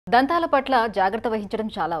దంతాల పట్ల జాగ్రత్త వహించడం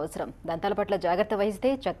చాలా అవసరం. దంతాల పట్ల జాగ్రత్త వహిస్తే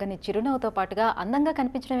చక్కని చిరునవ్వుతో పాటుగా అందంగా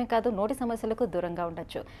కనిపించడమే కాదు, నోటి సమస్యలకు దూరంగా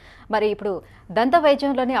ఉండొచ్చు. మరి ఇప్పుడు దంత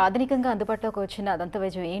వైద్యంలోని ఆధునికంగా అందుబాటులోకి వచ్చిన దంత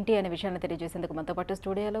వైద్యం ఏంటి అనే విషయాన్ని తెలియజేసేందుకు మనతో పాటు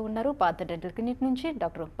స్టూడియోలో ఉన్నారు పార్థ డెంటల్ క్లినిక్ నుంచి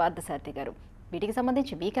డాక్టర్ పార్థసారథి గారు. వీటికి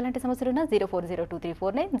సంబంధించి మీకు ఎలాంటి సమస్యలున్నా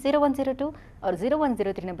 040234901002 ఆర్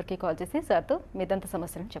 0103 నెంబర్కి కాల్ చేసి సార్తో మీ దంత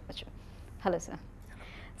సమస్యలను చెప్పచ్చు. Hello sir.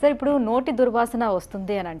 సార్, ఇప్పుడు నోటి దుర్వాసన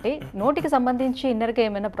వస్తుంది అని అంటే నోటికి సంబంధించి ఇన్నర్గా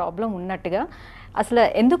ఏమైనా ప్రాబ్లం ఉన్నట్టుగా, అసలు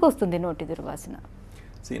ఎందుకు వస్తుంది నోటి దుర్వాసన?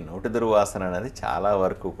 నోటి దుర్వాసన అనేది చాలా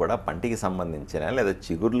వరకు కూడా పంటికి సంబంధించిన లేదా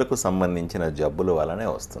చిగుర్లకు సంబంధించిన జబ్బుల వల్లనే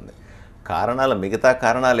వస్తుంది. మిగతా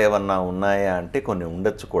కారణాలు ఏమన్నా ఉన్నాయా అంటే కొన్ని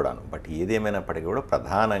ఉండొచ్చు కూడాను. బట్ ఏదేమైనప్పటికీ కూడా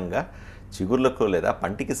ప్రధానంగా చిగుర్లకు లేదా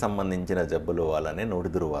పంటికి సంబంధించిన జబ్బుల వల్లనే నోటి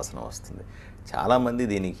దుర్వాసన వస్తుంది. చాలామంది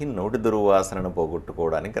దీనికి నోటి దుర్వాసనను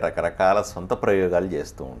పోగొట్టుకోవడానికి రకరకాల సొంత ప్రయోగాలు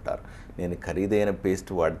చేస్తూ ఉంటారు. నేను ఖరీదైన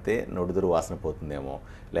పేస్ట్ వాడితే నోటి దుర్వాసన పోతుందేమో,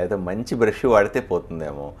 లేదా మంచి బ్రష్ వాడితే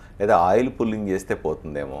పోతుందేమో, లేదా ఆయిల్ పుల్లింగ్ చేస్తే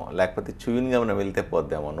పోతుందేమో, లేకపోతే చూయింగ్ గమ్ నమిలితే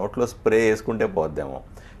పోద్దేమో, నోట్లో స్ప్రే వేసుకుంటే పోద్దేమో,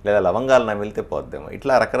 లేదా లవంగాలు నమిలితే పోద్దేమో,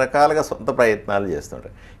 ఇట్లా రకరకాలుగా సొంత ప్రయత్నాలు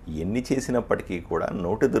చేస్తుంటారు. ఎన్ని చేసినప్పటికీ కూడా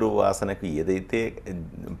నోటి దుర్వాసనకు ఏదైతే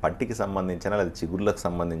పంటికి సంబంధించిన లేదా చిగుర్లకు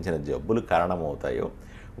సంబంధించిన జబ్బులు కారణమవుతాయో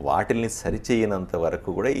వాటిల్ని సరిచేయనంత వరకు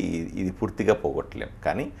కూడా ఇది పూర్తిగా పోగొట్టలేం.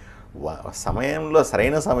 కానీ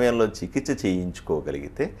సరైన సమయంలో చికిత్స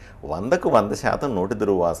చేయించుకోగలిగితే 100కు 100% నోటి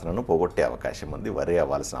దుర్వాసనను పోగొట్టే అవకాశం ఉంది. వరి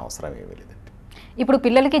అవ్వాల్సిన అవసరం ఏమీ లేదండి. ఇప్పుడు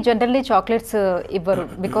పిల్లలకి జనరల్లీ చాక్లెట్స్ ఇవ్వరు,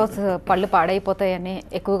 బికాస్ పళ్ళు పాడైపోతాయని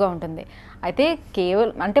ఎక్కువగా ఉంటుంది. అయితే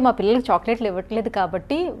కేవలం అంటే మా పిల్లలకి చాక్లెట్లు ఇవ్వట్లేదు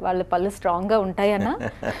కాబట్టి వాళ్ళ పళ్ళు స్ట్రాంగ్గా ఉంటాయన్నా?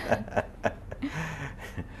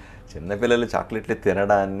 చిన్నపిల్లలు చాక్లెట్లు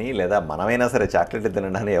తినడాన్ని లేదా మనమైనా సరే చాక్లెట్లు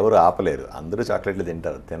తినడాన్ని ఎవరు ఆపలేరు. అందరూ చాక్లెట్లు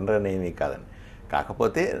తింటారు, తినరనేమీ కాదని.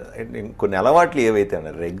 కాకపోతే కొన్ని అలవాట్లు ఏవైతే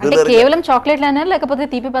రెగ్యులర్ కేవలం చాక్లెట్లు అయినా లేకపోతే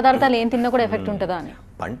తీపి పదార్థాలు ఏం తిన్నా కూడా ఎఫెక్ట్ ఉంటుందా అని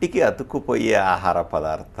పంటికి అతుక్కుపోయే ఆహార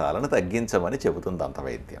పదార్థాలను తగ్గించమని చెబుతుంది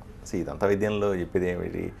దంతవైద్యం. ఈ దంతవైద్యంలో చెప్పేది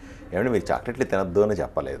ఏమిటి? మీరు చాక్లెట్లు తినద్దు అని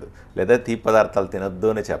చెప్పలేదు, లేదా తీపి పదార్థాలు తినద్దు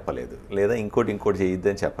అని చెప్పలేదు, లేదా ఇంకోటి చేయొద్దు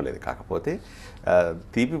అని చెప్పలేదు. కాకపోతే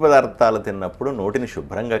తీపి పదార్థాలు తిన్నప్పుడు నోటిని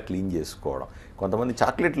శుభ్రంగా క్లీన్ చేసుకోవడం. కొంతమంది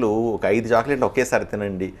చాక్లెట్లు ఒక 5 చాక్లెట్లు ఒకేసారి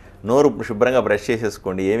తినండి, నోరు శుభ్రంగా బ్రష్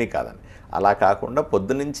చేసేసుకోండి, ఏమీ కాదని. అలా కాకుండా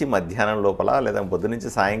పొద్దునుంచి మధ్యాహ్నం లోపల లేదా పొద్దునుంచి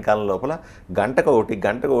సాయంకాలం లోపల గంటకు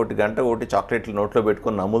ఒకటి చాక్లెట్లు నోట్లో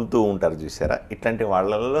పెట్టుకొని నములుతూ ఉంటారు చూసారా? ఇట్లాంటి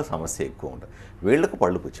వాళ్ళలో సమస్య ఎక్కువ ఉంటుంది. వీళ్ళకు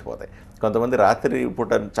పళ్ళు పుచ్చిపోతాయి. కొంతమంది రాత్రి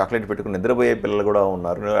పూట చాక్లెట్ పెట్టుకుని నిద్రపోయే పిల్లలు కూడా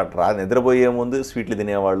ఉన్నారు. నిద్రపోయే ముందు స్వీట్లు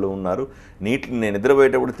తినేవాళ్ళు ఉన్నారు.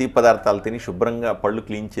 నిద్రపోయేటప్పుడు తీపి పదార్థాలు తిని శుభ్రంగా పళ్ళు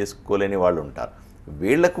క్లీన్ చేసుకోలేని వాళ్ళు ఉంటారు.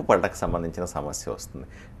 వీళ్లకు పళ్ళకు సంబంధించిన సమస్య వస్తుంది.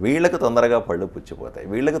 వీళ్లకు తొందరగా పళ్ళు పుచ్చిపోతాయి,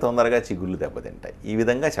 వీళ్లకు తొందరగా చిగుళ్ళు దెబ్బతింటాయి. ఈ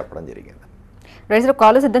విధంగా చెప్పడం జరిగింది. రైతులు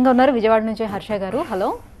కాల్ సిద్ధంగా ఉన్నారు. విజయవాడ నుంచి హర్ష గారు. హలో.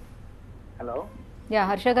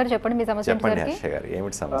 హర్ష గారు చెప్పండి మీ సమస్య. చెప్పండి హర్ష గారు,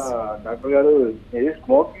 ఏమిటి సమస్య? డాక్టర్ గారు,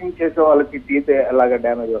 స్మోకింగ్ చేసే వాళ్ళకి టీత్ ఎలాగ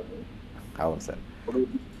డ్యామేజ్ వస్తుంది? అవును సార్.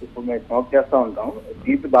 ఇప్పుడు మేము స్మోక్ చేస్తూ ఉంటాం,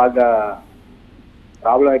 టీత్ బాగా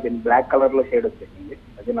ప్రాబ్లం అయిపోయింది, బ్లాక్ కలర్ లో షేడ్ వచ్చేసింది.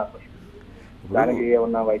 అది నా క్వశ్చన్. దానికి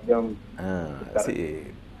ఏమన్నా వైద్యం?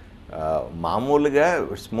 మామూలుగా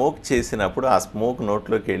స్మోక్ చేసినప్పుడు ఆ స్మోక్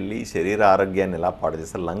నోట్లోకి వెళ్ళి శరీర ఆరోగ్యాన్ని ఎలా పాడు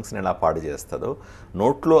చేస్తుందో, లంగ్స్ని ఎలా పాడు చేస్తుందో,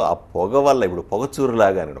 నోట్లో ఆ పొగ వల్ల ఇప్పుడు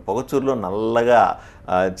పొగచూరులాగా పొగచూరులో నల్లగా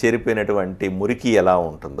చేరిపోయినటువంటి మురికి ఎలా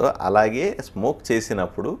ఉంటుందో అలాగే స్మోక్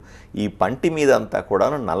చేసినప్పుడు ఈ పంటి మీద అంతా కూడా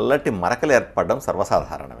నల్లటి మరకలు ఏర్పడడం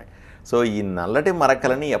సర్వసాధారణమే. సో ఈ నల్లటి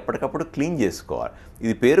మరకలని ఎప్పటికప్పుడు క్లీన్ చేసుకోవాలి.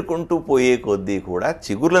 ఇది పేరుకుంటూ పోయే కొద్దీ కూడా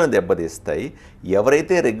చిగుర్లను దెబ్బతీస్తాయి.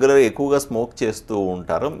 ఎవరైతే రెగ్యులర్గా ఎక్కువగా స్మోక్ చేస్తూ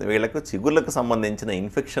ఉంటారో వీళ్ళకు చిగుర్లకు సంబంధించిన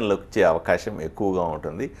ఇన్ఫెక్షన్లు వచ్చే అవకాశం ఎక్కువగా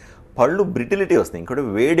ఉంటుంది. పళ్ళు బ్రిటిలిటీ వస్తుంది. ఇంకోటి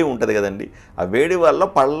వేడి ఉంటుంది కదండి, ఆ వేడి వల్ల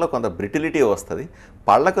పళ్ళలో కొంత బ్రిటిలిటీ వస్తుంది.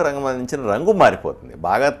 పళ్ళకు సంబంధించిన రంగు మారిపోతుంది.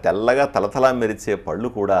 బాగా తెల్లగా తలతలా మెరిచే పళ్ళు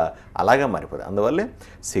కూడా అలాగే మారిపోతాయి. అందువల్లే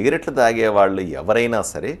సిగరెట్లు తాగే వాళ్ళు ఎవరైనా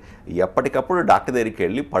సరే ఎప్పటికప్పుడు డాక్టర్ దగ్గరికి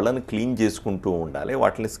వెళ్ళి పళ్ళను క్లీన్ చేసుకుంటూ ఉండాలి.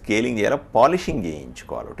 వాటిని స్కేలింగ్ చేయాలి, పాలిషింగ్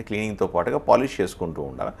చేయించుకోవాలి. ఒకటి క్లీనింగ్తో పాటుగా పాలిష్ చేసుకుంటూ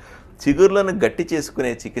ఉండాలి. చిగుర్లను గట్టి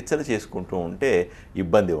చేసుకునే చికిత్సలు చేసుకుంటూ ఉంటే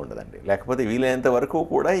ఇబ్బంది ఉండదండి. లేకపోతే వీలైనంత వరకు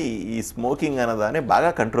కూడా ఈ స్మోకింగ్ అన్నదాన్ని బాగా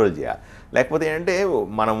కంట్రోల్ చేయాలి. లేకపోతే ఏంటంటే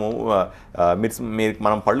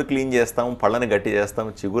మనం పళ్ళు క్లీన్ చేస్తాం, పళ్ళని గట్టి చేస్తాం,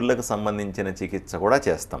 చిగుర్లకు సంబంధించిన చికిత్స కూడా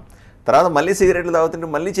చేస్తాం. తర్వాత మళ్ళీ సిగరెట్లు తాగుతుంటే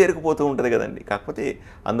మళ్ళీ చేరుకుపోతూ ఉంటుంది కదండి. కాకపోతే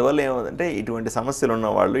అందువల్ల ఏమవుతుందంటే ఇటువంటి సమస్యలు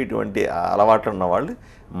ఉన్నవాళ్ళు, ఇటువంటి అలవాట్లు ఉన్నవాళ్ళు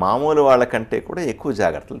మామూలు వాళ్ళకంటే కూడా ఎక్కువ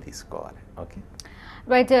జాగ్రత్తలు తీసుకోవాలి. Okay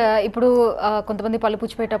right. ఇప్పుడు కొంతమంది పళ్ళు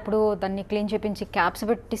పుచ్చిపోయేటప్పుడు దాన్ని క్లీన్ చేయించి క్యాప్స్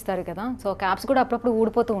పెట్టిస్తారు కదా. సో క్యాప్స్ కూడా అప్పుడప్పుడు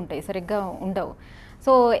ఊడిపోతూ ఉంటాయి, సరిగ్గా ఉండవు.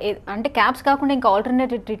 సో అంటే క్యాప్స్ కాకుండా ఇంకా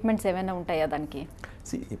ఆల్టర్నేటివ్ ట్రీట్మెంట్స్ ఏమైనా ఉంటాయా దానికి?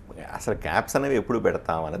 అసలు క్యాప్స్ అనేవి ఎప్పుడు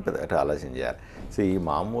పెడతామనేది ఆలోచన చేయాలి.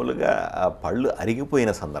 మామూలుగా పళ్ళు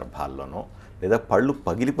అరిగిపోయిన సందర్భాల్లోనూ లేదా పళ్ళు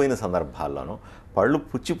పగిలిపోయిన సందర్భాల్లోనూ, పళ్ళు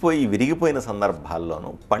పుచ్చిపోయి విరిగిపోయిన సందర్భాల్లోనూ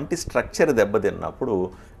పంటి స్ట్రక్చర్ దెబ్బతిన్నప్పుడు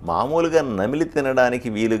మామూలుగా నమిలి తినడానికి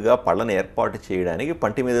వీలుగా పళ్ళను ఏర్పాటు చేయడానికి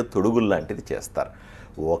పంటి మీద తొడుగులు లాంటిది చేస్తారు.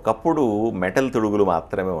 ఒకప్పుడు మెటల్ తొడుగులు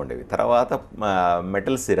మాత్రమే ఉండేవి, తర్వాత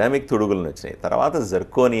మెటల్ సిరామిక్ తొడుగులను వచ్చినాయి, తర్వాత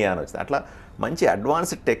జర్కోనియా అని వచ్చినాయి. అట్లా మంచి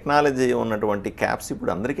అడ్వాన్స్డ్ టెక్నాలజీ ఉన్నటువంటి క్యాప్స్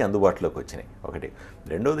ఇప్పుడు అందరికీ అందుబాటులోకి వచ్చినాయి. ఒకటి.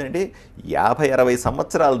 రెండోది ఏంటి, 50-60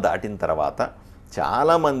 సంవత్సరాలు దాటిన తర్వాత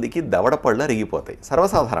చాలామందికి దవడ పళ్ళు అరిగిపోతాయి,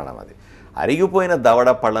 సర్వసాధారణం అది. అరిగిపోయిన దవడ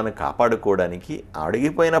పళ్ళను కాపాడుకోవడానికి,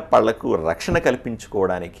 అరిగిపోయిన పళ్ళకు రక్షణ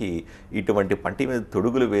కల్పించుకోవడానికి ఇటువంటి పంటి మీద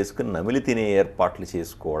తొడుగులు వేసుకుని నమిలి తినే ఏర్పాట్లు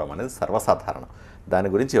చేసుకోవడం అనేది సర్వసాధారణం. దాని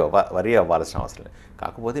గురించి వరి అవ్వాల్సిన అవసరం లేదు.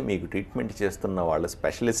 కాకపోతే మీకు ట్రీట్మెంట్ చేస్తున్న వాళ్ళు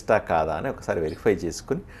స్పెషలిస్టా కాదా అని ఒకసారి వెరిఫై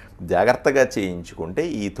చేసుకుని జాగ్రత్తగా చేయించుకుంటే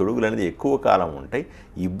ఈ తొడుగులు అనేది ఎక్కువ కాలం ఉంటాయి,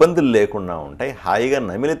 ఇబ్బందులు లేకుండా ఉంటాయి, హాయిగా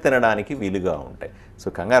నమిలి తినడానికి వీలుగా ఉంటాయి. సో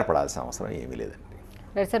కంగారు పడాల్సిన అవసరం ఏమీ లేదండి.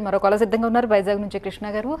 రైట్ సార్, మరో కాల సిద్ధంగా ఉన్నారు వైజాగ్ నుంచి కృష్ణ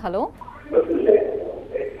గారు. హలో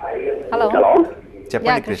హలో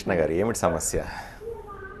చెప్పండి కృష్ణ గారు, ఏమిటి సమస్య?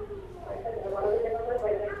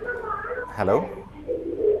 హలో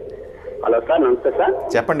హలో సార్, నమస్తే సార్.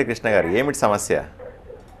 చెప్పండి కృష్ణ గారు, ఏమిటి సమస్య?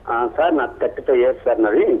 సార్ నాకు 32 years సార్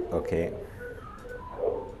నాది. ఓకే,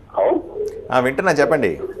 హలో వింటున్నా,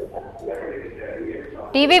 చెప్పండి.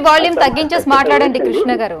 టీవీ వాల్యూమ్ తగ్గించేసి మాట్లాడండి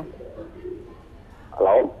కృష్ణ గారు.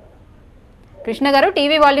 హలో కృష్ణ గారు,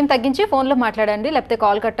 టీవీ వాల్యూమ్ తగ్గించి ఫోన్లో మాట్లాడండి, లేకపోతే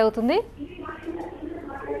కాల్ కట్ అవుతుంది.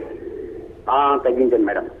 తగ్గించండి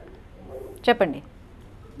మేడం. చెప్పండి.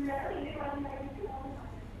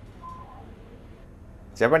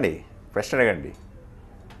 చెప్పండి, ప్రశ్న అడగండి.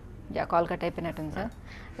 కాల్ కట్ అయిపోయినట్టుంది సార్.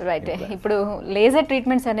 రైట్, ఇప్పుడు లేజర్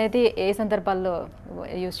ట్రీట్మెంట్స్ అనేది ఏ సందర్భాల్లో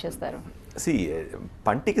యూజ్ చేస్తారు?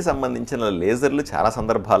 పంటికి సంబంధించిన లేజర్లు చాలా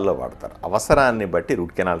సందర్భాల్లో వాడతారు. అవసరాన్ని బట్టి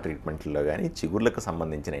రూట్ కెనాల్ ట్రీట్మెంట్లో కానీ, చిగుర్లకు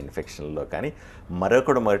సంబంధించిన ఇన్ఫెక్షన్లో కానీ,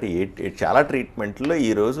 మరొకటి చాలా ట్రీట్మెంట్లో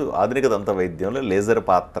ఈరోజు ఆధునిక దంత వైద్యంలో లేజర్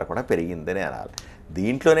పాత్ర కూడా పెరిగిందని అనాలి.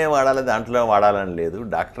 దీంట్లోనే వాడాలి, దాంట్లో వాడాలని లేదు.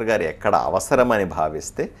 డాక్టర్ గారు ఎక్కడ అవసరమని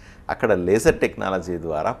భావిస్తే అక్కడ లేజర్ టెక్నాలజీ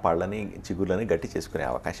ద్వారా పళ్ళని, చిగుర్లని గట్టి చేసుకునే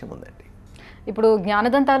అవకాశం ఉందండి. ఇప్పుడు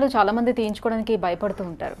జ్ఞానదంతాలు చాలామంది తీయించుకోవడానికి భయపడుతూ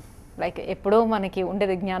ఉంటారు. లైక్ ఎప్పుడో మనకి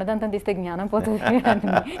ఉండేది జ్ఞానదంతం తీస్తే జ్ఞానం పోతుంది.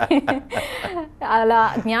 అలా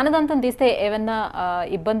జ్ఞానదంతం తీస్తే ఏమన్నా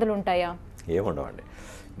ఇబ్బందులు ఉంటాయా? ఏముండవండి.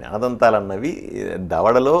 జ్ఞానదంతాలు అన్నవి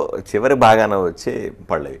దవడలో చివరి భాగాన వచ్చే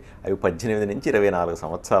పళ్ళవి. అవి 18 నుంచి 24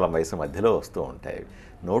 సంవత్సరాల వయసు మధ్యలో వస్తూ ఉంటాయి.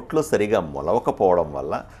 నోట్లో సరిగా మొలవకపోవడం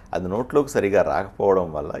వల్ల, అది నోట్లోకి సరిగా రాకపోవడం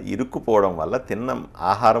వల్ల, ఇరుక్కుపోవడం వల్ల తిన్న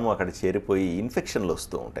ఆహారం అక్కడ చేరిపోయి ఇన్ఫెక్షన్లు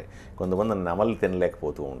వస్తూ ఉంటాయి. కొంతమంది నెమలు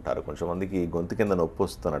తినలేకపోతూ ఉంటారు, కొంతమందికి గొంతు కింద నొప్పి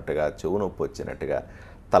వస్తున్నట్టుగా, చెవు నొప్పి వచ్చినట్టుగా,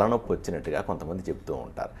 తలనొప్పి వచ్చినట్టుగా కొంతమంది చెప్తూ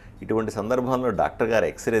ఉంటారు. ఇటువంటి సందర్భంలో డాక్టర్ గారు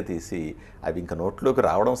ఎక్స్రే తీసి అవి ఇంకా నోట్లోకి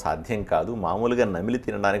రావడం సాధ్యం కాదు, మామూలుగా నమిలి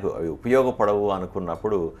తినడానికి అవి ఉపయోగపడవు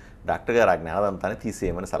అనుకున్నప్పుడు డాక్టర్ గారు ఆ జ్ఞానదంతాన్ని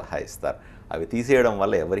తీసేయమని సలహా ఇస్తారు. అవి తీసేయడం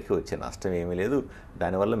వల్ల ఎవరికి వచ్చే నష్టం ఏమీ లేదు,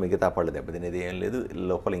 దానివల్ల మిగతా పళ్ళు దెబ్బతినేది ఏం లేదు,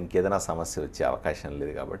 లోపల ఇంకేదైనా సమస్య వచ్చే అవకాశం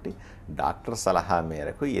లేదు. కాబట్టి డాక్టర్ సలహా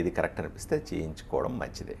మేరకు ఏది కరెక్ట్ అనిపిస్తే చేయించుకోవడం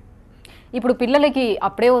మంచిదే. ఇప్పుడు పిల్లలకి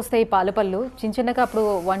అప్పుడే వస్తాయి పాలు పళ్ళు, చిన్నగా అప్పుడు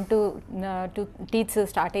 1 to 2 టీత్స్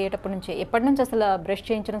స్టార్ట్ అయ్యేటప్పటి నుంచి ఎప్పటి నుంచి అసలు బ్రష్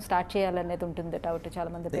చేయించడం స్టార్ట్ చేయాలనేది ఉంటుంది డౌట్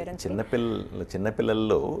చాలామంది పేరెంట్స్.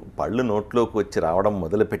 చిన్నపిల్లల్లో పళ్ళు నోట్లోకి వచ్చి రావడం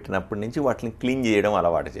మొదలు పెట్టినప్పటి నుంచి వాటిని క్లీన్ చేయడం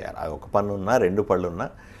అలవాటు చేయాలి. అది ఒక పన్ను ఉన్నా, 2 పళ్ళు ఉన్నా,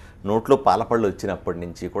 నోట్లో పాలపళ్ళు వచ్చినప్పటి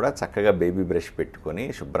నుంచి కూడా చక్కగా బేబీ బ్రష్ పెట్టుకొని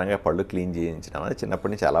శుభ్రంగా పళ్ళు క్లీన్ చేయించడం అనేది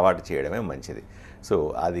చిన్నప్పటి నుంచి అలవాటు చేయడమే మంచిది. సో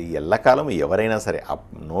అది ఎల్లకాలం ఎవరైనా సరే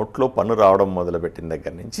నోట్లో పన్ను రావడం మొదలుపెట్టిన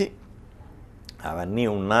దగ్గర నుంచి అవన్నీ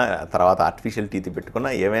ఉన్నా, తర్వాత ఆర్టిఫిషియల్ టీత్ పెట్టుకున్నా,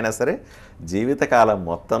 ఏమైనా సరే జీవితకాలం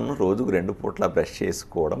మొత్తం రోజుకు 2 పూట్ల బ్రష్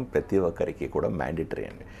చేసుకోవడం ప్రతి ఒక్కరికి కూడా మ్యాండేటరీ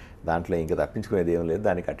అండి. దాంట్లో ఇంకా తప్పించుకునేది ఏం లేదు,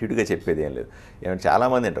 దానికి అటు ఇటుగా చెప్పేది ఏం లేదు. ఏమైనా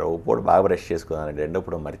చాలామంది అంటారు, ఓ పూట బాగా బ్రష్ చేసుకున్నానండి, 2వ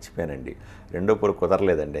పూట మర్చిపోయానండి, 2వ పూట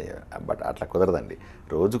కుదరలేదండి. బట్ అట్లా కుదరదండి.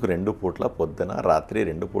 రోజుకు 2 పూట్ల, పొద్దున రాత్రి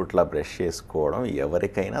 2 పూట్ల బ్రష్ చేసుకోవడం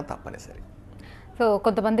ఎవరికైనా తప్పనిసరి. సో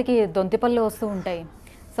కొంతమందికి దొంతి పళ్ళు వస్తూ ఉంటాయి,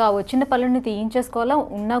 సో ఆ వచ్చిన పళ్ళని తీయించేసుకోవాలా,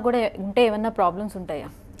 ఉన్నా కూడా ఉంటే ఏమన్నా ప్రాబ్లమ్స్ ఉంటాయా?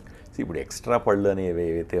 ఇప్పుడు ఎక్స్ట్రా పళ్ళు అనేవి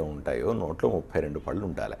ఏవైతే ఉంటాయో నోట్లో 32 పళ్ళు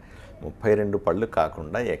ఉండాలి. 32 పళ్ళు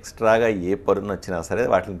కాకుండా ఎక్స్ట్రాగా ఏ పళ్ళును వచ్చినా సరే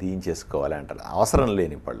వాటిని తీయించేసుకోవాలి అంటారు. అవసరం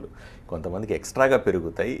లేని పళ్ళు కొంతమందికి ఎక్స్ట్రాగా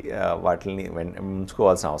పెరుగుతాయి, వాటిని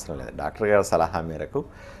ఉంచుకోవాల్సిన అవసరం లేదు. డాక్టర్ గారి సలహా మేరకు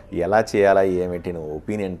ఎలా చేయాలా ఏమిటి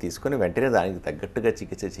ఒపీనియన్ తీసుకొని వెంటనే దానికి తగ్గట్టుగా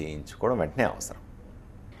చికిత్స చేయించుకోవడం వెంటనే అవసరం.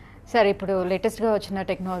 సార్, ఇప్పుడు లేటెస్ట్గా వచ్చిన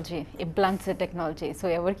టెక్నాలజీ ఇంప్లాంట్స్ టెక్నాలజీ, సో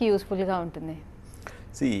ఎవరికి యూస్ఫుల్గా ఉంటుంది?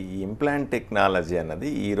 ఇంప్లాంట్ టెక్నాలజీ అన్నది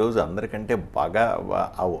ఈరోజు అందరికంటే బాగా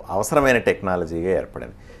అవసరమైన టెక్నాలజీగా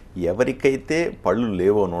ఏర్పడింది. ఎవరికైతే పళ్ళు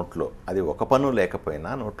లేవో నోట్లో, అది ఒక పన్ను లేకపోయినా,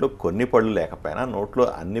 నోట్లో కొన్ని పళ్ళు లేకపోయినా, నోట్లో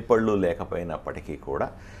అన్ని పళ్ళు లేకపోయినప్పటికీ కూడా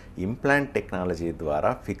ఇంప్లాంట్ టెక్నాలజీ ద్వారా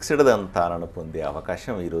ఫిక్స్డ్ దంతాలను పొందే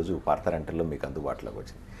అవకాశం ఈరోజు పార్థ డెంటల్లో మీకు అందుబాటులోకి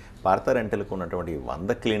వచ్చింది. పార్థ డెంటల్కు ఉన్నటువంటి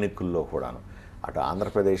 100 క్లినిక్కుల్లో కూడాను అటు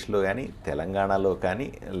ఆంధ్రప్రదేశ్లో కానీ, తెలంగాణలో కానీ,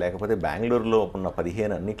 లేకపోతే బెంగళూరులో ఉన్న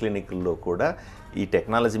 15 అన్ని క్లినిక్కుల్లో కూడా ఈ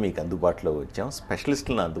టెక్నాలజీ మీకు అందుబాటులో ఉంచాం.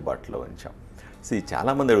 స్పెషలిస్టులను అందుబాటులో ఉంచాం. సో ఇది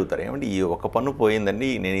చాలామంది అడుగుతారు, ఏమంటే ఈ ఒక పన్ను పోయిందండి,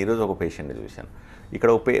 నేను ఈరోజు ఒక పేషెంట్ని చూశాను, ఇక్కడ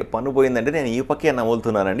ఒక పన్ను పోయిందంటే నేను ఈ పక్కే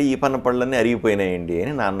నములుతున్నానండి, ఈ పన్ను పళ్ళన్నీ అరిగిపోయినాయండి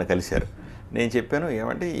అని నాన్న కలిశారు. నేను చెప్పాను,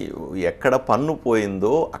 ఏమంటే ఎక్కడ పన్ను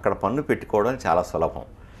పోయిందో అక్కడ పన్ను పెట్టుకోవడం చాలా సులభం.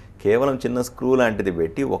 కేవలం చిన్న స్క్రూ లాంటిది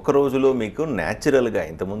పెట్టి ఒక్క రోజులో మీకు న్యాచురల్గా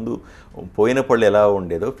ఇంతకుముందు పోయిన పళ్ళు ఎలా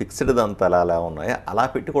ఉండేదో ఫిక్స్డ్ దంతాలు ఎలా ఉన్నాయో అలా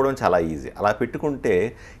పెట్టుకోవడం చాలా ఈజీ. అలా పెట్టుకుంటే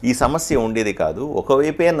ఈ సమస్య ఉండేది కాదు.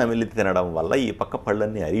 ఒకవైపే నమిలి తినడం వల్ల ఈ పక్క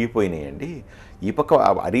పళ్ళన్నీ అరిగిపోయినాయండి, ఈ పక్క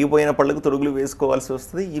అరిగిపోయిన పళ్ళకు తొడుగులు వేసుకోవాల్సి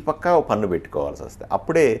వస్తుంది, ఈ పక్క పన్ను పెట్టుకోవాల్సి వస్తుంది.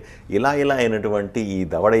 అప్పుడే ఇలా అయినటువంటి ఈ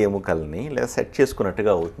దవడ ఎముకల్ని లేదా సెట్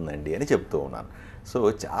చేసుకున్నట్టుగా అవుతుందండి అని చెప్తూ ఉన్నాను. సో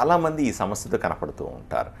చాలామంది ఈ సమస్యతో కనపడుతూ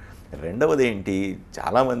ఉంటారు. రెండవది ఏంటి,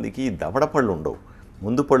 చాలామందికి దవడ పళ్ళు ఉండవు,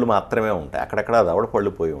 ముందు పళ్ళు మాత్రమే ఉంటాయి, అక్కడక్కడ దవడ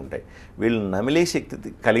పళ్ళు పోయి ఉంటాయి. వీళ్ళు నమిలే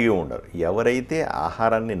శక్తి కలిగి ఉండరు. ఎవరైతే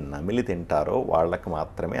ఆహారాన్ని నమిలి తింటారో వాళ్ళకి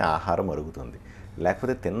మాత్రమే ఆహారం అరుగుతుంది,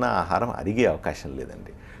 లేకపోతే తిన్న ఆహారం అరిగే అవకాశం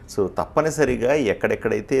లేదండి. సో తప్పనిసరిగా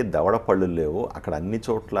ఎక్కడెక్కడైతే దవడ పళ్ళు లేవో అక్కడ అన్ని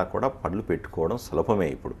చోట్ల కూడా పళ్ళు పెట్టుకోవడం సులభమే.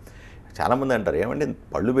 ఇప్పుడు చాలామంది అంటారు, ఏమంటే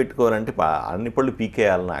పళ్ళు పెట్టుకోవాలంటే అన్ని పళ్ళు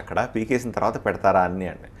పీకేయాలన్నా, అక్కడ పీకేసిన తర్వాత పెడతారా అన్నీ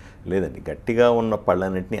అంటే లేదండి. గట్టిగా ఉన్న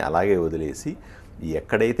పళ్ళన్నింటినీ అలాగే వదిలేసి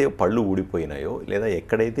ఎక్కడైతే పళ్ళు ఊడిపోయినాయో లేదా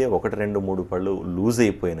ఎక్కడైతే 1, 2, 3 పళ్ళు లూజ్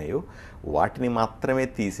అయిపోయినాయో వాటిని మాత్రమే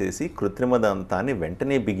తీసేసి కృత్రిమ దంతాన్ని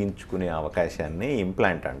వెంటనే బిగించుకునే అవకాశాన్ని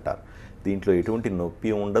ఇంప్లాంట్ అంటారు. దీంట్లో ఎటువంటి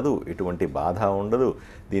నొప్పి ఉండదు, ఎటువంటి బాధ ఉండదు,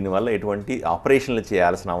 దీనివల్ల ఎటువంటి ఆపరేషన్లు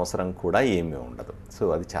చేయాల్సిన అవసరం కూడా ఏమీ ఉండదు.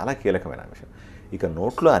 సో అది చాలా కీలకమైన విషయం. ఇక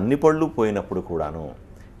నోట్లో అన్ని పళ్ళు పోయినప్పుడు కూడాను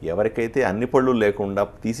ఎవరికైతే అన్ని పళ్ళు లేకుండా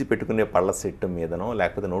తీసి పెట్టుకునే పళ్ళ సెట్ మీదనో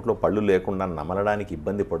లేకపోతే నోట్లో పళ్ళు లేకుండా నమలడానికి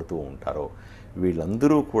ఇబ్బంది పడుతూ ఉంటారో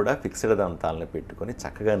వీళ్ళందరూ కూడా ఫిక్స్డ్ దంతాలను పెట్టుకొని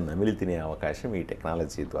చక్కగా నమిలి తినే అవకాశం ఈ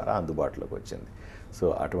టెక్నాలజీ ద్వారా అందుబాటులోకి వచ్చింది. సో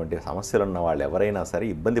అటువంటి సమస్యలు ఉన్న వాళ్ళు ఎవరైనా సరే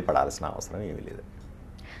ఇబ్బంది పడాల్సిన అవసరం ఏమీ లేదు.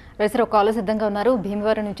 సార్ ఒక కాల్ సిద్ధంగా ఉన్నారు,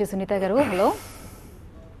 భీమవరం నుంచి సునీత గారు. హలో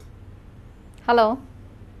హలో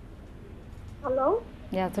హలో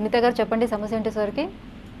సునీత గారు చెప్పండి, సమస్య ఏంటి సార్కి?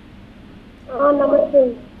 నమస్తే.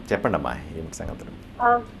 చెప్పండి అమ్మా, ఏమిటి సంగతులు?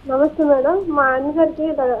 నమస్తే మేడం, మా అన్నగారికి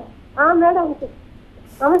మేడం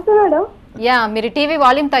నమస్తే మేడం. మీరు టీవీ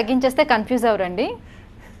వాల్యూమ్ తగ్గించేస్తే కన్ఫ్యూజ్ అవరండి.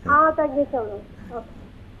 తగ్గించాము.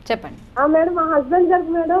 చెప్పండి. మేడం మా హస్బెండ్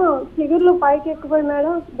గారికి మేడం చిగుర్లు పైకి ఎక్కిపోయి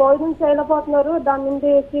మేడం భోజనం చేయలేకపోతున్నారు, దాని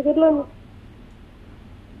నుండి చిగుర్లు.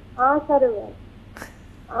 సరే మేడం.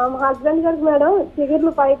 మా హస్బెండ్ గారికి మేడం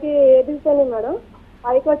చిగుర్లు పైకి ఎదిగిపోయినాయి మేడం,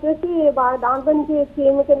 పైకి వచ్చేసి బాగా దాంట్లో నుంచి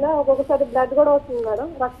చీమ కింద ఒక్కొక్కసారి బ్లడ్ కూడా వస్తుంది మేడం,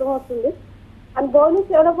 రక్తం వస్తుంది. అని భోజనం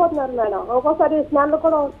చేయలేకపోతున్నారు మేడం, ఒక్కొక్కసారి స్మెల్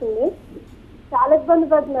కూడా వస్తుంది, చాలా ఇబ్బంది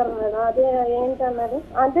పెడుతున్నారు మేడం. అదే ఏంటన్నది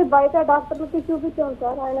అంటే బయట డాక్టర్లకి చూపించాం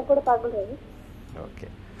సార్, ఆయన కూడా తగ్గలేదు. ఓకే,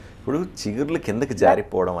 ఇప్పుడు చిగుర్లు కిందకి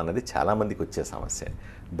జారిపోవడం అనేది చాలామందికి వచ్చే సమస్య.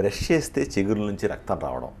 బ్రష్ చేస్తే చిగుర్ల నుంచి రక్తం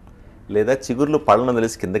రావడం, లేదా చిగుర్లు పళ్ళను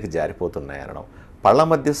తెలిసి కిందకి జారిపోతున్నాయి అనడం, పళ్ళ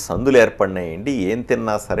మధ్య సందులు ఏర్పడినాయండి, ఏం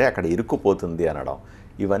తిన్నా సరే అక్కడ ఇరుక్కుపోతుంది అనడం,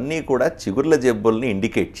 ఇవన్నీ కూడా చిగుర్ల జబ్బుల్ని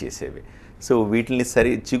ఇండికేట్ చేసేవి. సో వీటిని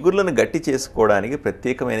చిగుర్లను గట్టి చేసుకోవడానికి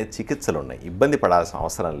ప్రత్యేకమైన చికిత్సలు ఉన్నాయి, ఇబ్బంది పడాల్సిన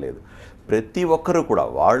అవసరం లేదు. ప్రతి ఒక్కరూ కూడా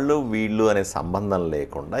వాళ్ళు వీళ్ళు అనే సంబంధం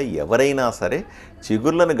లేకుండా ఎవరైనా సరే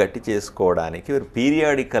చిగుర్లను గట్టి చేసుకోవడానికి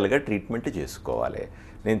పీరియాడికల్గా ట్రీట్మెంట్ చేసుకోవాలి.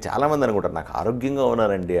 నేను చాలామంది అనుకుంటారు నాకు ఆరోగ్యంగా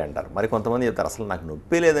ఉన్నానండి అంటారు, మరి కొంతమంది చెప్తారు అసలు నాకు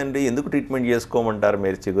నొప్పి లేదండి, ఎందుకు ట్రీట్మెంట్ చేసుకోమంటారు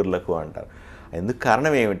మీరు చిగుర్లకు అంటారు. ఎందుకు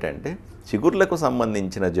కారణం ఏమిటంటే చిగుర్లకు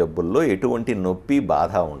సంబంధించిన జబ్బుల్లో ఎటువంటి నొప్పి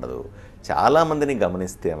బాధ ఉండదు. చాలామందిని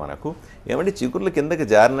గమనిస్తే మనకు ఏమంటే చిగుర్లు కిందకి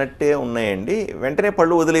జారినట్టే ఉన్నాయండి, వెంటనే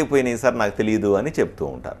పళ్ళు వదిలేకపోయినాయి సార్ నాకు తెలియదు అని చెప్తూ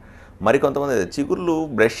ఉంటారు. మరి కొంతమంది చిగుర్లు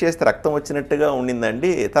బ్రష్ చేస్తే రక్తం వచ్చినట్టుగా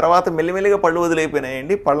ఉండిందండి, తర్వాత మెల్లిమెల్లిగా పళ్ళు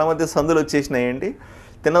వదిలేకపోయినాయండి, పళ్ళ మధ్య సందులు వచ్చేసినాయండి,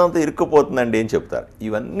 తిన్నదంతా ఇరుక్కుపోతుందండి అని చెప్తారు.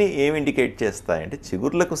 ఇవన్నీ ఏమి ఇండికేట్ చేస్తాయంటే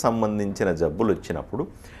చిగుర్లకు సంబంధించిన జబ్బులు వచ్చినప్పుడు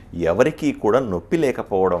ఎవరికీ కూడా నొప్పి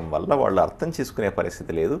లేకపోవడం వల్ల వాళ్ళు అర్థం చేసుకునే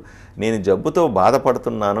పరిస్థితి లేదు, నేను జబ్బుతో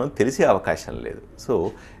బాధపడుతున్నాను తెలిసే అవకాశం లేదు. సో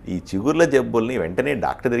ఈ చిగుర్ల జబ్బుల్ని వెంటనే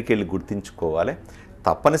డాక్టర్ దగ్గరికి వెళ్ళి గుర్తించుకోవాలి,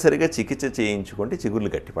 తప్పనిసరిగా చికిత్స చేయించుకుంటే చిగుర్లు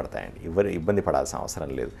గట్టిపడతాయండి, ఇబ్బంది పడాల్సిన అవసరం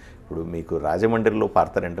లేదు. ఇప్పుడు మీకు రాజమండ్రిలో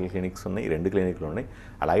పార్థ డెంటల్ క్లినిక్స్ ఉన్నాయి, 2 క్లినిక్లు ఉన్నాయి,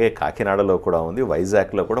 అలాగే కాకినాడలో కూడా ఉంది,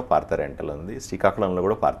 వైజాగ్లో కూడా పార్థ డెంటల్ ఉంది, శ్రీకాకుళంలో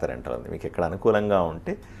కూడా పార్థ డెంటల్ ఉంది. మీకు ఎక్కడ అనుకూలంగా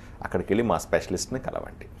ఉంటే అక్కడికి వెళ్ళి మా స్పెషలిస్ట్ని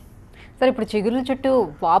కలవండి. సార్ ఇప్పుడు చిగుర్ల చుట్టూ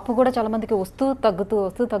వాపు కూడా చాలా మందికి వస్తూ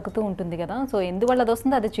తగ్గుతూ ఉంటుంది కదా, సో ఎందువల్ల అది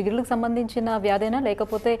వస్తుంది? అది చిగుర్లకు సంబంధించిన వ్యాధేనా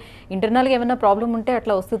లేకపోతే ఇంటర్నల్గా ఏమైనా ప్రాబ్లం ఉంటే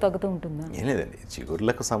అట్లా వస్తూ తగ్గుతూ ఉంటుందా? ఏం లేదండి,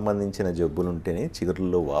 చిగుర్లకు సంబంధించిన జబ్బులు ఉంటేనే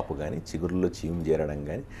చిగుర్లలో వాపు కానీ చిగుర్లలో చీము చేరడం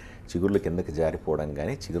కానీ చిగుర్లు కిందకి జారిపోవడం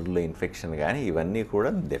కానీ, చిగురులో ఇన్ఫెక్షన్ కానీ ఇవన్నీ కూడా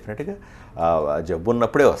డెఫినెట్గా జబ్బు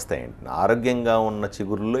ఉన్నప్పుడే వస్తాయండి. ఆరోగ్యంగా ఉన్న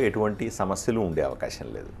చిగురుల్లో ఎటువంటి సమస్యలు ఉండే అవకాశం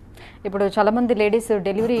లేదు. ఇప్పుడు చాలామంది లేడీస్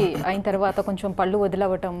డెలివరీ అయిన తర్వాత కొంచెం పళ్ళు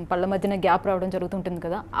వదిలవటం, పళ్ళ మధ్యన గ్యాప్ రావడం జరుగుతుంటుంది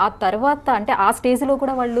కదా, ఆ తర్వాత అంటే ఆ స్టేజ్లో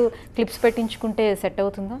కూడా వాళ్ళు క్లిప్స్ పెట్టించుకుంటే సెట్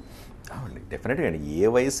అవుతుందా? అవునండి, డెఫినెట్గా అండి. ఏ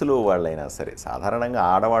వయసులో వాళ్ళైనా సరే, సాధారణంగా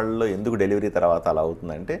ఆడవాళ్ళలో ఎందుకు డెలివరీ తర్వాత అలా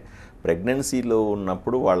అవుతుందంటే, ప్రెగ్నెన్సీలో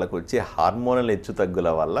ఉన్నప్పుడు వాళ్ళకు వచ్చే హార్మోనల్ హెచ్చుతగ్గుల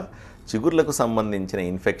వల్ల చిగుర్లకు సంబంధించిన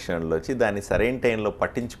ఇన్ఫెక్షన్లు వచ్చి దాన్ని సరైన టైంలో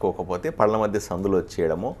పట్టించుకోకపోతే పళ్ళ మధ్య సందులు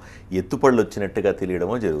వచ్చేయడమో, ఎత్తుపళ్ళు వచ్చినట్టుగా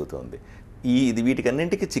తెలియడమో జరుగుతుంది.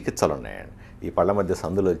 వీటికన్నింటికి చికిత్సలు ఉన్నాయండి. ఈ పళ్ళ మధ్య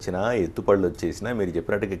సందులు వచ్చినా, ఎత్తుపళ్ళు వచ్చేసినా మీరు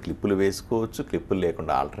చెప్పినట్టుగా క్లిప్పులు వేసుకోవచ్చు, క్లిప్పులు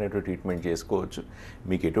లేకుండా ఆల్టర్నేటివ్ ట్రీట్మెంట్ చేసుకోవచ్చు.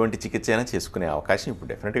 మీకు ఎటువంటి చికిత్స అయినా చేసుకునే అవకాశం ఇప్పుడు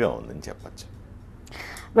డెఫినెట్గా ఉందని చెప్పచ్చు.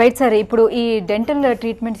 రైట్ సార్, ఇప్పుడు ఈ డెంటల్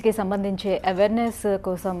ట్రీట్మెంట్స్కి సంబంధించి అవేర్నెస్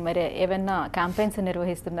కోసం మరి ఏమైనా క్యాంపెయిన్స్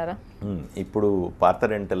నిర్వహిస్తున్నారా? ఇప్పుడు పార్థ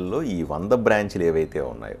డెంటల్లో ఈ 100 బ్రాంచ్లు ఏవైతే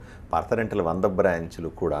ఉన్నాయో, పార్థ డెంటల్ 100 బ్రాంచ్లు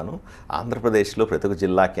కూడాను ఆంధ్రప్రదేశ్లో ప్రతి ఒక్క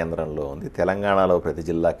జిల్లా కేంద్రంలో ఉంది, తెలంగాణలో ప్రతి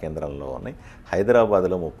జిల్లా కేంద్రంలో ఉన్నాయి,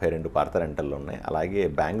 హైదరాబాద్లో 32 పార్థ డెంటల్లు ఉన్నాయి, అలాగే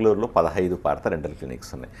బెంగళూరులో 15 పార్థ డెంటల్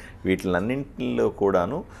క్లినిక్స్ ఉన్నాయి. వీటిలన్నింటిలో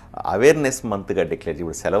కూడాను అవేర్నెస్ మంత్గా డిక్లేర్,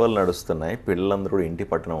 ఇప్పుడు సెలవులు నడుస్తున్నాయి, పిల్లలందరూ ఇంటి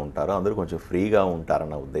పట్టున ఉంటారు, అందరూ కొంచెం ఫ్రీగా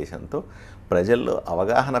ఉంటారన్న ఉద్దేశంతో ప్రజల్లో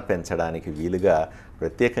అవగాహన పెంచడానికి వీలుగా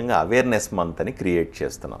ప్రత్యేకంగా అవేర్నెస్ మంత్ అని క్రియేట్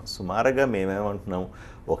చేస్తున్నాం. సుమారుగా మేమేమంటున్నాం,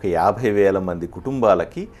 ఒక 50,000 మంది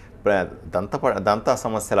కుటుంబాలకి దంత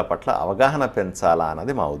సమస్యల పట్ల అవగాహన పెంచాలా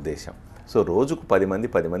అన్నది మా ఉద్దేశం. సో రోజుకు 10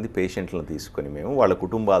 మంది పేషెంట్లను తీసుకొని మేము వాళ్ళ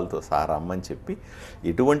కుటుంబాలతో సహా రమ్మని చెప్పి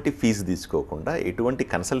ఎటువంటి ఫీజు తీసుకోకుండా, ఎటువంటి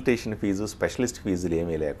కన్సల్టేషన్ ఫీజు, స్పెషలిస్ట్ ఫీజులు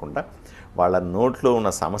ఏమీ లేకుండా వాళ్ళ నోట్లో ఉన్న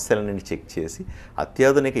సమస్యలన్నింటినీ చెక్ చేసి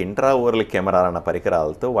అత్యాధునిక ఇంట్రాఓరల్ కెమెరాలన్న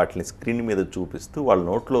పరికరాలతో వాటిని స్క్రీన్ మీద చూపిస్తూ వాళ్ళ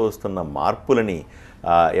నోట్లో వస్తున్న మార్పులని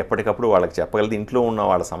ఎప్పటికప్పుడు వాళ్ళకి చెప్పగలిగితే, ఇంట్లో ఉన్న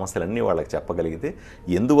వాళ్ళ సమస్యలన్నీ వాళ్ళకి చెప్పగలిగితే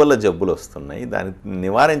ఎందువల్ల జబ్బులు వస్తున్నాయి, దాన్ని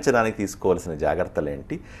నివారించడానికి తీసుకోవాల్సిన జాగ్రత్తలు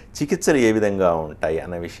ఏంటి, చికిత్సలు ఏ విధంగా ఉంటాయి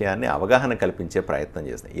అన్న విషయాన్ని అవగాహన కల్పించే ప్రయత్నం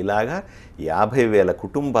చేస్తాం. ఇలాగా 50,000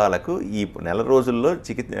 కుటుంబాలకు ఈ నెల రోజుల్లో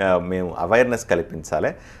మేము అవేర్నెస్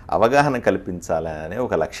కల్పించాలి, అవగాహన కల్పించాలి అనే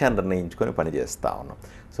ఒక లక్ష్యాన్ని నిర్ణయించుకొని పనిచేస్తూ ఉన్నాం.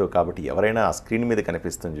 సో కాబట్టి ఎవరైనా ఆ స్క్రీన్ మీద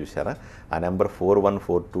కనిపిస్తుంది చూసారా, ఆ నెంబర్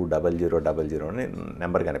 41420000 అనే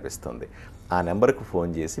నెంబర్ కనిపిస్తుంది. ఆ నెంబర్కు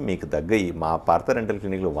ఫోన్ చేసి మీకు మా పార్థ డెంటల్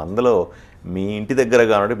క్లినిక్లు 100లో మీ ఇంటి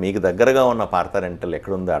దగ్గరగా ఉంటే మీకు దగ్గరగా ఉన్న పార్థ డెంటల్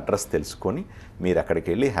ఎక్కడుందో అడ్రస్ తెలుసుకొని మీరు అక్కడికి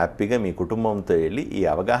వెళ్ళి హ్యాపీగా మీ కుటుంబంతో వెళ్ళి ఈ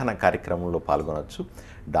అవగాహన కార్యక్రమంలో పాల్గొనవచ్చు.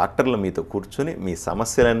 డాక్టర్లు మీతో కూర్చొని మీ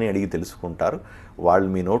సమస్యలన్నీ అడిగి తెలుసుకుంటారు. వాళ్ళు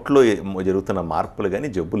మీ నోట్లో జరుగుతున్న మార్పులు కానీ,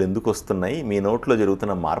 జబ్బులు ఎందుకు వస్తున్నాయి, మీ నోట్లో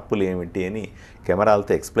జరుగుతున్న మార్పులు ఏమిటి అని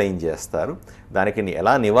కెమెరాలతో ఎక్స్ప్లెయిన్ చేస్తారు. దానికి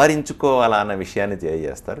ఎలా నివారించుకోవాలా అన్న విషయాన్ని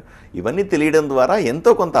తెలియజేస్తారు. ఇవన్నీ తెలియడం ద్వారా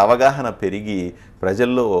ఎంతో కొంత అవగాహన పెరిగి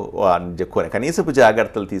ప్రజల్లో కనీసపు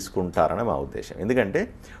జాగ్రత్తలు తీసుకుంటారని మా ఉద్దేశం. ఎందుకంటే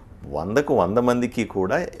 100కు 100 మందికి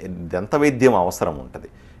కూడా దంత వైద్యం అవసరం ఉంటుంది.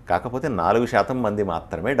 కాకపోతే 4% మంది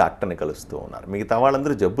మాత్రమే డాక్టర్ని కలుస్తూ ఉన్నారు. మిగతా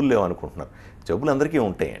వాళ్ళందరూ జబ్బులు లేవనుకుంటున్నారు. జబ్బులు అందరికీ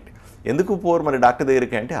ఉంటాయండి. ఎందుకు పోరు మరి డాక్టర్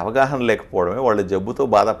దగ్గరికి అంటే అవగాహన లేకపోవడమే, వాళ్ళు జబ్బుతో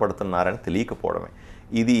బాధపడుతున్నారని తెలియకపోవడమే.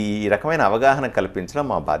 ఈ రకమైన అవగాహన కల్పించడం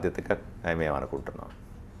మా బాధ్యతగా మేము అనుకుంటున్నాం.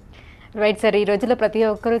 రైట్ సార్, ఈ రోజుల్లో ప్రతి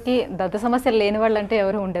ఒక్కరికి దంత సమస్యలు లేని వాళ్ళు అంటే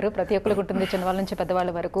ఎవరు ఉండరు. ప్రతి ఒక్కరికి ఉంటుంది, చిన్నవాళ్ళ నుంచి పెద్దవాళ్ళ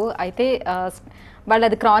వరకు. అయితే వాళ్ళు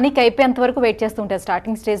అది క్రానిక్ అయిపోయేంత వరకు వెయిట్ చేస్తూ ఉంటారు,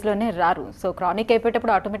 స్టార్టింగ్ స్టేజ్లోనే రారు. సో క్రానిక్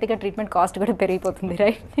అయిపోయేటప్పుడు ఆటోమేటిక్గా ట్రీట్మెంట్ కాస్ట్ కూడా పెరిగిపోతుంది,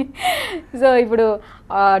 రైట్? సో ఇప్పుడు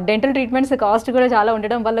డెంటల్ ట్రీట్మెంట్స్ కాస్ట్ కూడా చాలా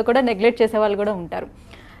ఉండడం వల్ల కూడా నెగ్లెక్ట్ చేసే వాళ్ళు కూడా ఉంటారు.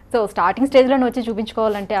 సో స్టార్టింగ్ స్టేజ్లోనే వచ్చి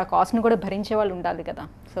చూపించుకోవాలంటే ఆ కాస్ట్ని కూడా భరించే వాళ్ళు ఉండాలి కదా.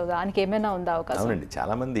 సో దానికి ఏమైనా ఉందా అవకాశం? అవునండి,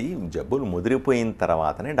 చాలామంది జబ్బులు ముదిరిపోయిన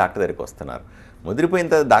తర్వాతనే డాక్టర్ దగ్గరికి వస్తున్నారు. ముదిరిపోయిన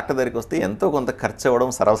తర్వాత డాక్టర్ దగ్గరికి వస్తే ఎంతో కొంత ఖర్చు అవ్వడం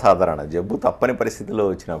సర్వసాధారణ. జబ్బు తప్పని పరిస్థితిలో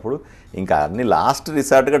వచ్చినప్పుడు ఇంకా అన్ని లాస్ట్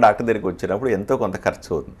రిసార్ట్గా డాక్టర్ దగ్గరికి వచ్చినప్పుడు ఎంతో కొంత ఖర్చు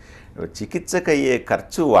అవుతుంది. చికిత్సకు అయ్యే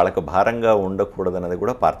ఖర్చు వాళ్ళకు భారంగా ఉండకూడదన్నది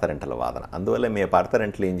కూడా పార్థ డెంటల్ వాదన. అందువల్ల మీ పార్థ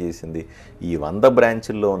డెంటల్ ఏం చేసింది, ఈ 100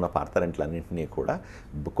 బ్రాంచుల్లో ఉన్న పార్థ డెంటల్ అన్నింటినీ కూడా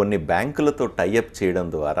కొన్ని బ్యాంకులతో టైఅప్ చేయడం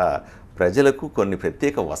ద్వారా ప్రజలకు కొన్ని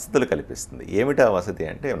ప్రత్యేక వసతులు కల్పిస్తుంది. ఏమిటా వసతి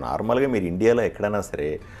అంటే, నార్మల్గా మీరు ఇండియాలో ఎక్కడైనా సరే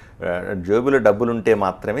జేబులో డబ్బులుంటే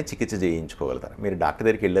మాత్రమే చికిత్స చేయించుకోగలుగుతారు. మీరు డాక్టర్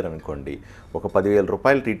దగ్గరికి వెళ్ళారనుకోండి, ఒక 10,000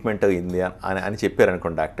 రూపాయలు ట్రీట్మెంట్ అయింది అని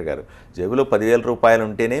చెప్పారనుకోండి డాక్టర్ గారు, జేబులో 10,000 రూపాయలు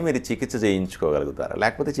ఉంటేనే మీరు చికిత్స చేయించుకోగలుగుతారు,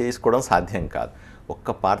 లేకపోతే చేసుకోవడం సాధ్యం కాదు.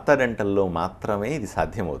 ఒక్క పార్థ డెంటల్లో మాత్రమే ఇది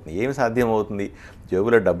సాధ్యమవుతుంది. ఏమి సాధ్యమవుతుంది,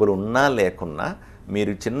 జేబులో డబ్బులు ఉన్నా లేకున్నా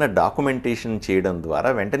మీరు చిన్న డాక్యుమెంటేషన్ చేయడం ద్వారా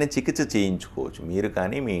వెంటనే చికిత్స చేయించుకోవచ్చు. మీరు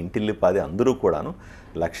కానీ మీ ఇంటిల్లిపాది అందరూ కూడాను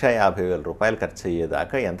 1,50,000 రూపాయలు ఖర్చు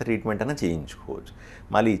అయ్యేదాకా ఎంత ట్రీట్మెంట్ అయినా చేయించుకోవచ్చు.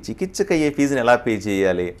 మళ్ళీ చికిత్సకు అయ్యే ఫీజుని ఎలా పే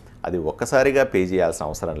చేయాలి, అది ఒక్కసారిగా పే చేయాల్సిన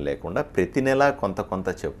అవసరం లేకుండా ప్రతి నెల కొంత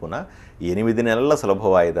చెప్పున 8 నెలల సులభ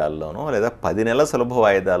వాయిదాల్లోనో లేదా 10 నెలల సులభ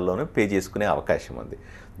వాయిదాల్లోనూ పే చేసుకునే అవకాశం ఉంది.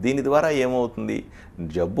 దీని ద్వారా ఏమవుతుంది,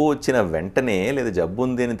 జబ్బు వచ్చిన వెంటనే లేదా జబ్బు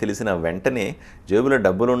ఉంది అని తెలిసిన వెంటనే జేబులో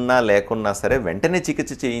డబ్బులున్నా లేకున్నా సరే వెంటనే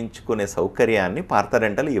చికిత్స చేయించుకునే సౌకర్యాన్ని పార్థ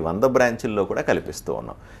డెంటల్ ఈ 100 బ్రాంచుల్లో కూడా కల్పిస్తూ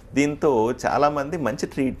ఉన్నాం. దీంతో చాలామంది మంచి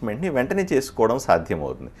ట్రీట్మెంట్ని వెంటనే చేసుకోవడం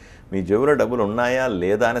సాధ్యమవుతుంది. మీ జేబులో డబ్బులు ఉన్నాయా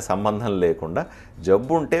లేదా అనే సంబంధం లేకుండా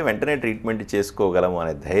జబ్బు ఉంటే వెంటనే ట్రీట్మెంట్ చేసుకోగలము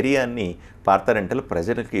అనే ధైర్యాన్ని పార్థ డెంటల్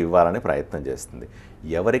ప్రజలకు ఇవ్వాలని ప్రయత్నం చేస్తుంది.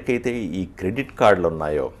 ఎవరికైతే ఈ క్రెడిట్ కార్డులు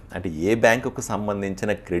ఉన్నాయో, అంటే ఏ బ్యాంకుకు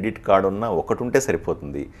సంబంధించిన క్రెడిట్ కార్డు ఉన్నా ఒకటి ఉంటే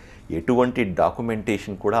సరిపోతుంది, ఎటువంటి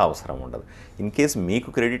డాక్యుమెంటేషన్ కూడా అవసరం ఉండదు. ఇన్ కేస్ మీకు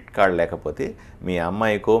క్రెడిట్ కార్డు లేకపోతే మీ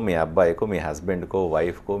అమ్మాయికో, మీ అబ్బాయికో, మీ హస్బెండ్కో,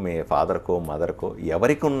 వైఫ్కో, మీ ఫాదర్కో, మదర్కో,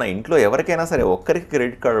 ఎవరికి ఉన్న ఇంట్లో ఎవరికైనా సరే ఒక్కరికి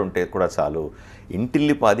క్రెడిట్ కార్డు ఉంటే కూడా చాలు,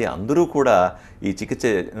 ఇంటిల్లిపాది అందరూ కూడా ఈ చికిత్స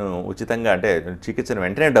ఉచితంగా, అంటే చికిత్సను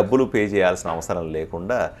వెంటనే డబ్బులు పే చేయాల్సిన అవసరం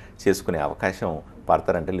లేకుండా చేసుకునే అవకాశం పార్థ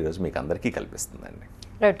డెంటల్ ఈరోజు మీకు అందరికీ కల్పిస్తుందండి.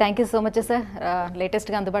 Thank you so much sir,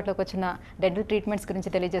 లేటెస్ట్గా అందుబాటులోకి వచ్చిన డెంటల్ ట్రీట్మెంట్స్ గురించి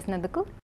తెలియజేసినందుకు.